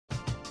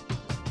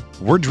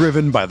We're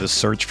driven by the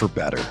search for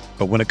better.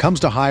 But when it comes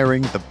to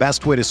hiring, the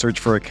best way to search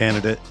for a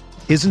candidate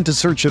isn't to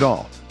search at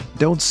all.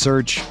 Don't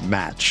search,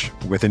 match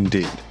with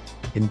Indeed.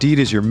 Indeed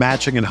is your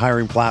matching and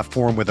hiring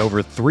platform with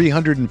over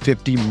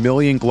 350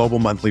 million global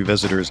monthly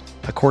visitors,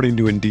 according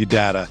to Indeed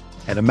data,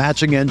 and a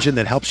matching engine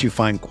that helps you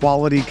find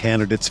quality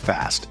candidates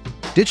fast.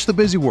 Ditch the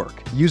busy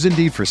work. Use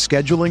Indeed for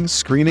scheduling,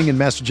 screening, and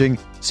messaging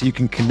so you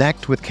can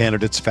connect with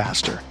candidates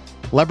faster.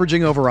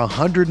 Leveraging over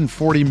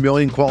 140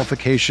 million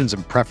qualifications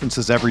and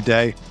preferences every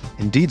day,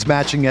 Indeed's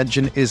matching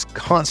engine is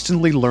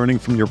constantly learning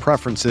from your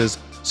preferences,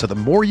 so the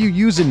more you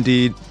use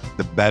Indeed,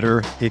 the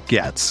better it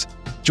gets.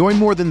 Join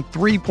more than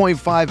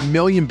 3.5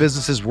 million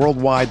businesses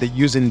worldwide that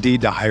use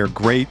Indeed to hire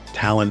great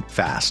talent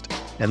fast.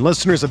 And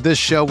listeners of this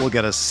show will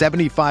get a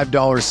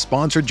 $75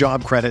 sponsored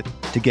job credit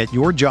to get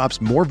your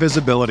jobs more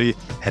visibility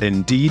at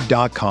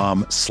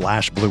Indeed.com/Blue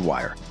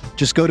Wire.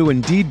 Just go to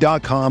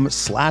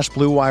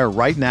Indeed.com/Blue Wire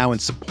right now and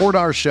support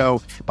our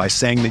show by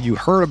saying that you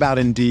heard about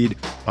Indeed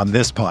on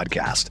this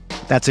podcast.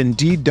 That's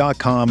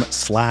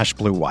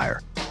Indeed.com/Blue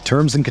Wire.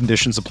 Terms and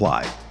conditions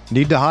apply.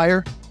 Need to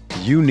hire?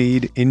 You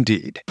need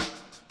Indeed.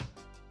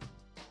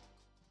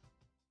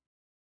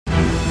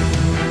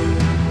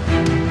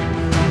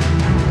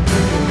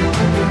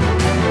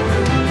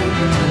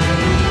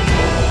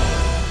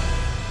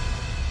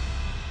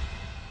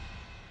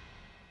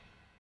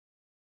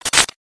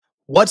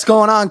 What's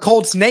going on,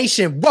 Colts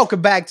Nation?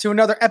 Welcome back to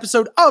another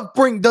episode of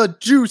Bring the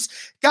Juice.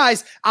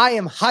 Guys, I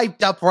am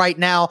hyped up right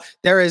now.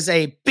 There is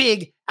a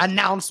big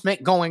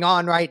announcement going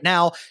on right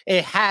now.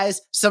 It has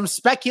some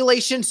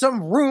speculation,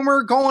 some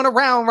rumor going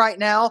around right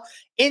now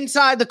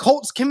inside the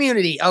Colts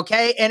community,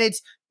 okay? And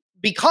it's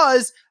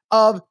because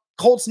of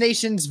Colts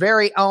Nation's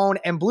very own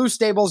and Blue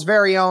Stable's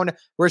very own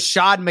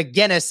Rashad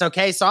McGinnis,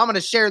 okay? So I'm going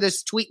to share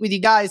this tweet with you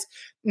guys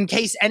in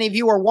case any of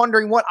you are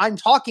wondering what I'm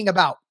talking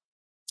about.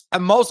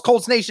 And most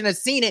Colts Nation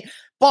has seen it,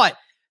 but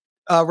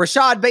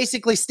Rashad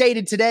basically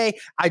stated today,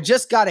 I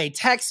just got a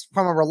text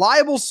from a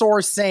reliable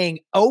source saying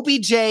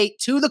OBJ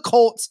to the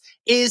Colts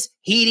is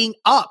heating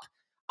up.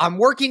 I'm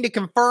working to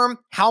confirm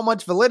how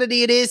much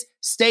validity it is.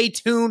 Stay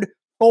tuned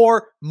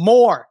for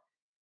more.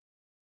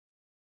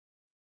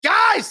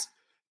 Guys,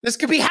 this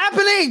could be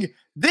happening.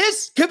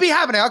 This could be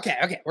happening.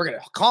 Okay. We're going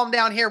to calm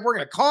down here. We're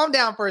going to calm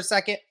down for a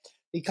second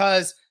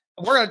because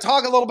we're going to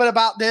talk a little bit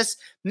about this.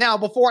 Now,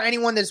 before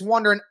anyone that's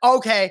wondering,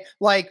 okay,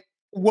 like,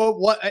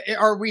 what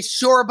are we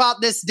sure about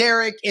this,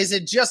 Derek? Is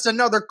it just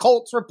another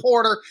Colts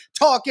reporter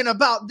talking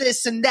about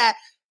this and that?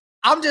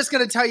 I'm just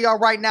going to tell y'all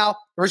right now,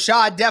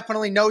 Rashad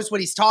definitely knows what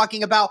he's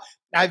talking about.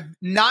 I've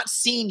not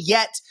seen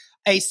yet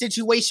a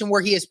situation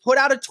where he has put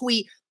out a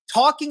tweet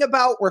talking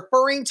about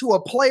referring to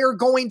a player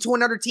going to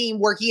another team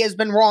where he has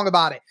been wrong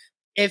about it.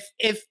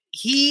 If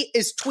he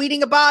is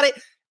tweeting about it,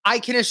 I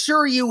can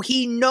assure you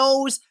he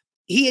knows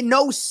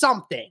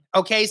something,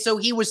 okay? So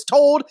he was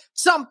told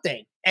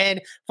something.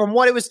 And from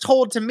what it was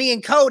told to me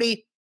and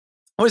Cody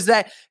was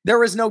that there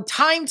was no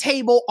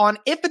timetable on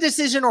if a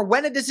decision or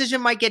when a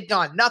decision might get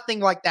done. Nothing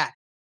like that.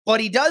 But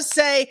he does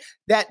say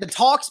that the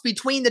talks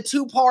between the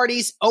two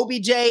parties,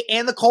 OBJ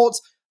and the Colts,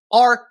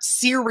 are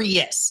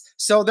serious.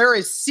 So there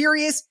is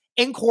serious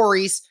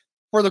inquiries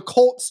for the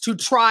Colts to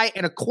try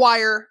and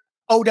acquire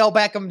Odell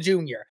Beckham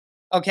Jr.,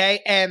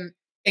 okay? And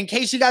in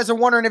case you guys are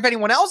wondering if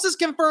anyone else has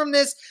confirmed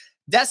this,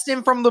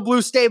 Destin from the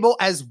Blue Stable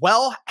as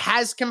well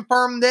has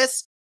confirmed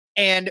this.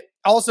 And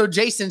also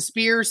Jason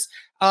Spears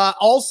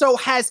also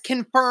has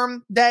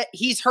confirmed that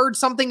he's heard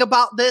something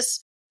about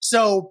this.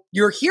 So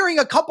you're hearing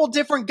a couple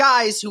different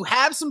guys who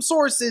have some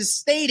sources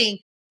stating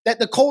that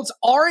the Colts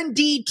are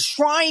indeed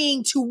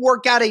trying to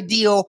work out a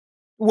deal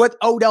with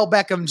Odell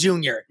Beckham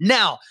Jr.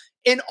 Now,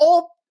 in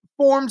all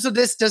forms of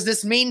this, does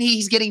this mean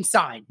he's getting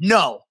signed?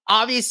 No.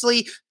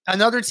 Obviously,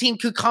 another team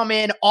could come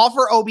in,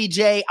 offer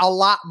OBJ a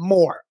lot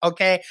more,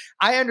 okay?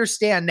 I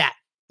understand that.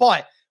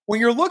 But when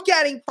you're looking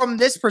at it from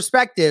this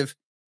perspective,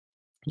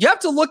 you have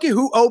to look at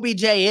who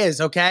OBJ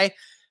is, okay?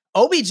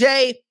 OBJ,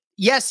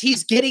 yes,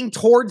 he's getting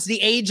towards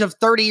the age of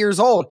 30 years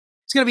old.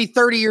 He's going to be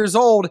 30 years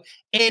old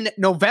in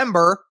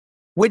November,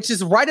 which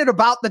is right at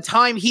about the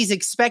time he's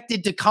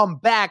expected to come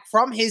back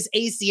from his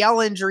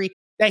ACL injury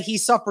that he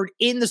suffered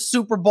in the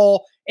Super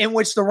Bowl in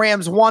which the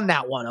Rams won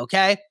that one,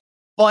 okay?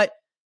 But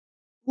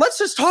let's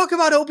just talk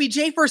about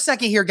OBJ for a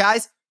second here,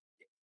 guys.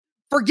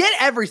 Forget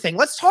everything.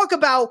 Let's talk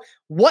about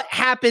what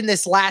happened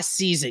this last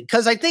season,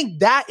 because I think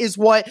that is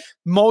what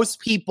most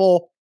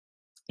people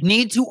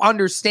need to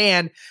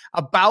understand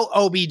about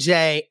OBJ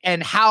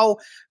and how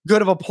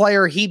good of a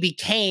player he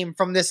became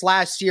from this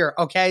last year,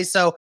 okay?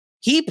 So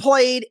he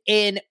played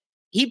in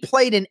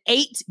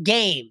 8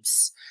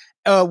 games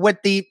with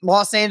the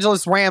Los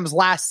Angeles Rams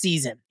last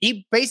season.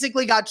 He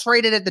basically got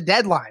traded at the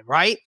deadline,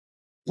 right?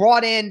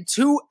 Brought in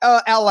to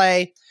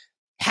LA,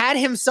 had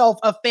himself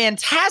a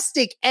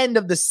fantastic end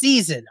of the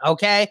season,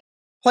 okay?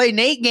 Played in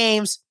 8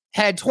 games,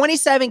 had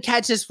 27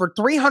 catches for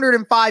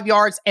 305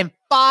 yards and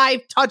 5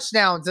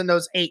 touchdowns in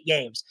those 8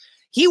 games.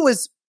 He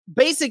was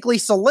basically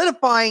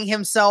solidifying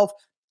himself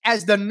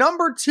as the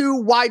number 2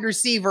 wide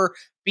receiver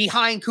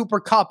behind Cooper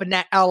Kupp in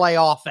that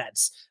LA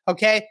offense.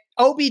 Okay.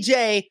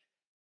 OBJ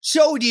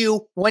showed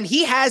you when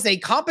he has a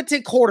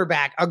competent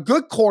quarterback, a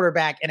good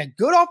quarterback, and a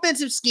good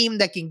offensive scheme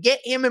that can get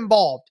him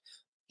involved.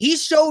 He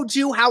showed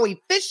you how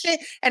efficient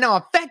and how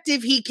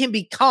effective he can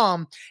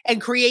become in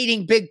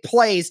creating big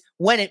plays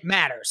when it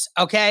matters.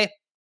 Okay.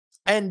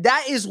 And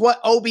that is what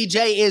OBJ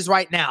is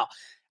right now.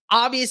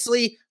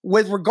 Obviously,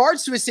 with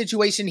regards to his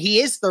situation,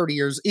 he's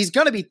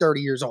going to be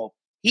 30 years old.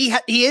 He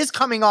is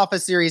coming off a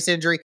serious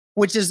injury,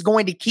 which is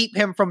going to keep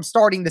him from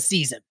starting the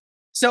season.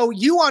 So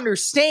you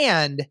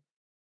understand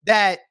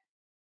that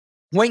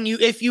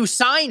if you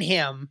sign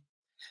him,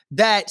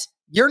 that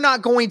you're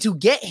not going to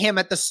get him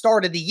at the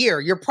start of the year.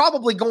 You're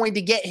probably going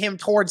to get him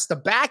towards the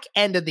back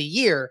end of the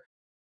year,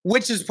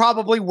 which is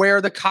probably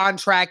where the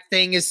contract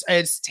thing is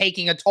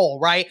taking a toll,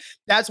 right?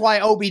 That's why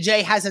OBJ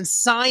hasn't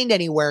signed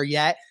anywhere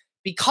yet,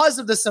 because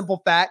of the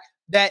simple fact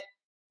that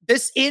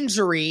this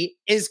injury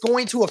is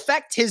going to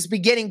affect his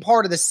beginning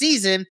part of the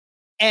season,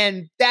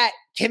 and that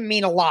can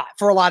mean a lot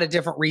for a lot of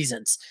different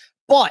reasons.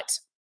 But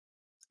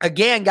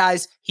again,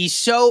 guys,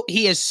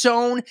 he has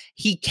shown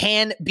he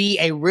can be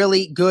a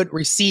really good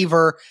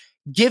receiver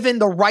given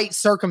the right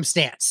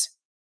circumstance.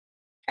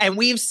 And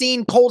we've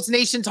seen Colts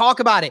Nation talk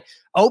about it.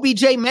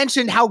 OBJ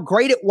mentioned how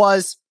great it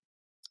was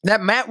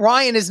that Matt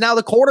Ryan is now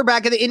the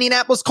quarterback of the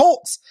Indianapolis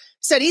Colts.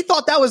 Said he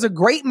thought that was a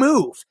great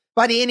move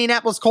by the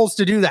Indianapolis Colts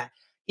to do that.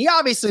 He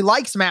obviously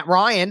likes Matt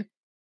Ryan,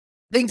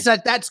 thinks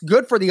that that's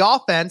good for the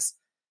offense.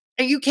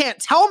 And you can't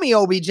tell me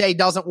OBJ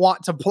wouldn't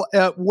want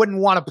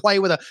to play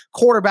with a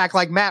quarterback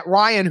like Matt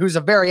Ryan, who's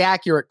a very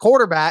accurate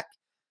quarterback.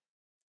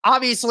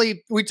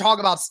 Obviously, we talk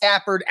about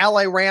Stafford.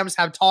 LA Rams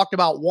have talked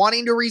about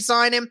wanting to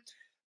re-sign him,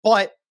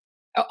 but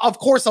of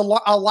course, a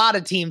lot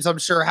of teams, I'm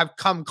sure, have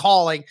come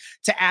calling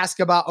to ask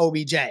about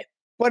OBJ.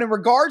 But in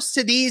regards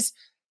to these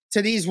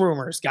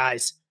rumors,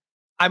 guys,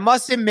 I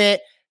must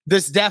admit,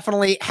 this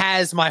definitely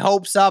has my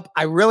hopes up.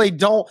 I really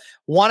don't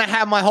want to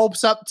have my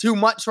hopes up too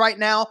much right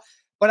now,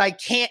 but I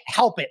can't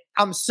help it.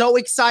 I'm so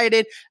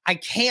excited. I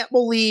can't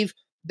believe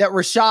that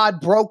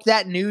Rashad broke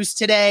that news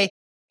today.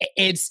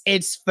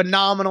 It's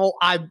phenomenal.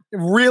 I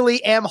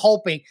really am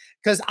hoping,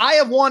 because I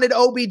have wanted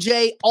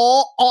OBJ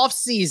all off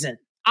season.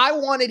 I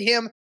wanted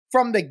him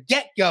from the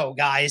get-go,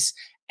 guys.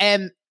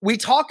 And we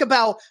talk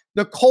about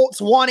the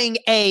Colts wanting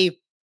a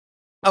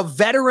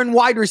veteran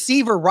wide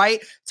receiver,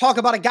 right? Talk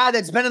about a guy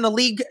that's been in the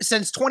league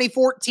since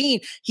 2014.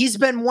 He's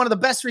been one of the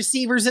best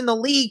receivers in the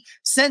league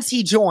since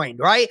he joined,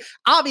 right?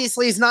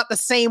 Obviously, he's not the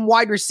same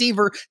wide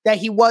receiver that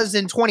he was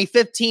in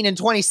 2015 and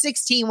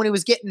 2016 when he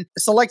was getting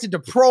selected to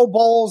Pro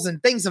Bowls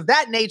and things of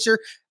that nature.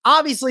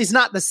 Obviously, he's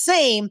not the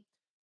same,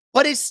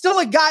 but it's still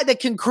a guy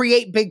that can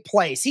create big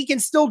plays. He can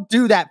still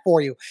do that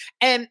for you.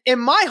 And in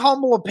my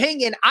humble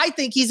opinion, I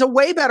think he's a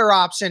way better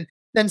option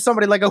than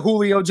somebody like a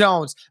Julio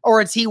Jones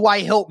or a T.Y.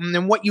 Hilton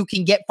and what you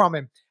can get from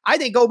him. I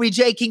think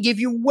OBJ can give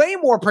you way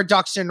more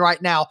production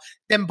right now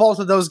than both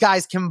of those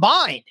guys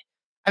combined.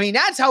 I mean,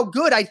 that's how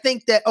good I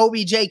think that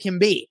OBJ can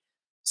be.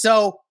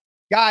 So,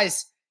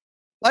 guys,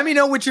 let me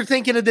know what you're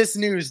thinking of this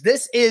news.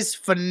 This is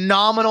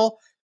phenomenal.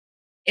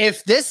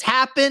 If this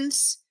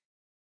happens,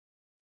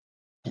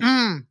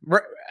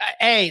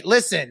 hey,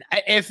 listen,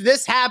 if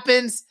this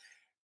happens,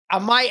 I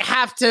might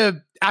have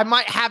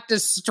to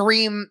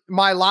stream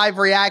my live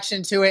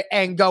reaction to it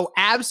and go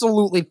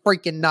absolutely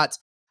freaking nuts.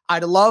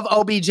 I'd love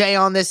OBJ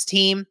on this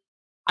team.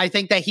 I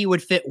think that he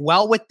would fit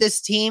well with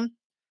this team.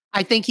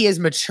 I think he has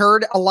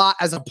matured a lot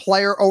as a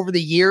player over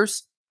the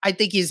years. I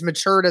think he's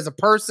matured as a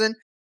person.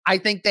 I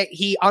think that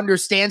he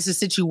understands the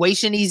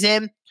situation he's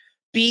in.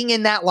 Being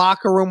in that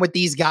locker room with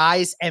these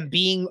guys and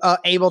being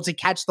able to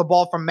catch the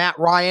ball from Matt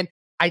Ryan,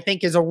 I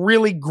think is a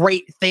really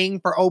great thing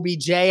for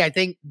OBJ. I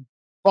think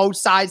both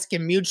sides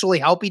can mutually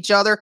help each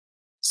other.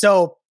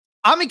 So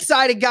I'm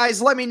excited,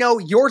 guys. Let me know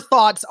your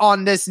thoughts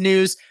on this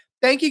news.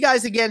 Thank you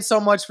guys again so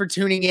much for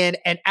tuning in.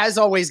 And as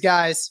always,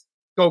 guys,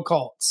 go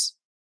Colts.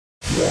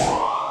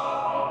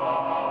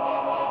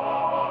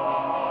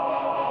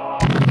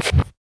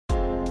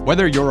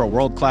 Whether you're a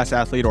world-class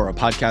athlete or a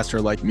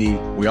podcaster like me,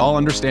 we all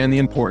understand the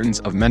importance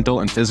of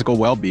mental and physical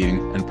well-being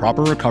and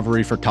proper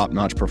recovery for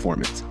top-notch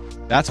performance.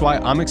 That's why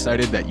I'm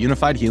excited that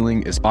Unified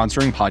Healing is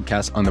sponsoring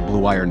podcasts on the Blue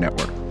Wire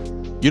Network.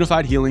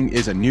 Unified Healing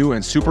is a new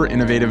and super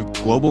innovative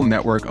global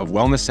network of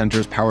wellness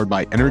centers powered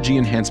by Energy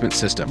Enhancement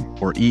System,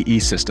 or EE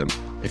System.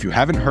 If you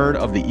haven't heard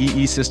of the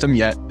EE System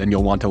yet, then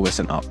you'll want to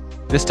listen up.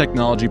 This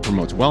technology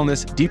promotes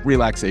wellness, deep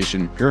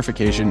relaxation,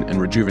 purification, and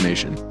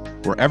rejuvenation.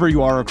 Wherever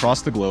you are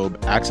across the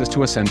globe, access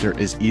to a center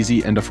is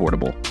easy and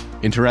affordable.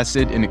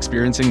 Interested in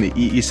experiencing the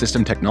EE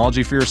System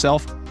technology for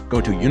yourself?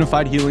 Go to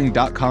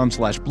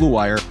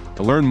unifiedhealing.com/bluewire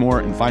to learn more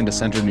and find a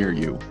center near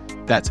you.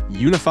 That's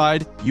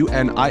unified,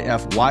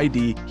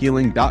 UNIFYD,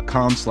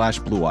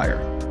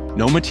 healing.com/bluewire.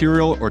 No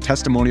material or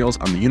testimonials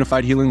on the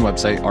Unified Healing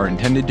website are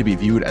intended to be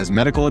viewed as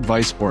medical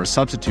advice or a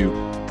substitute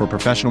for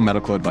professional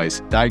medical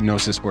advice,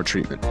 diagnosis, or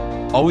treatment.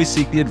 Always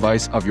seek the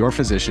advice of your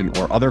physician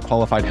or other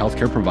qualified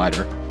healthcare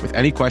provider with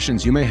any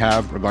questions you may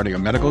have regarding a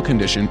medical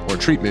condition or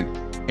treatment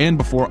and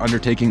before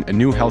undertaking a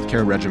new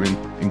healthcare regimen,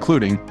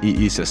 including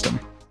EE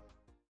system.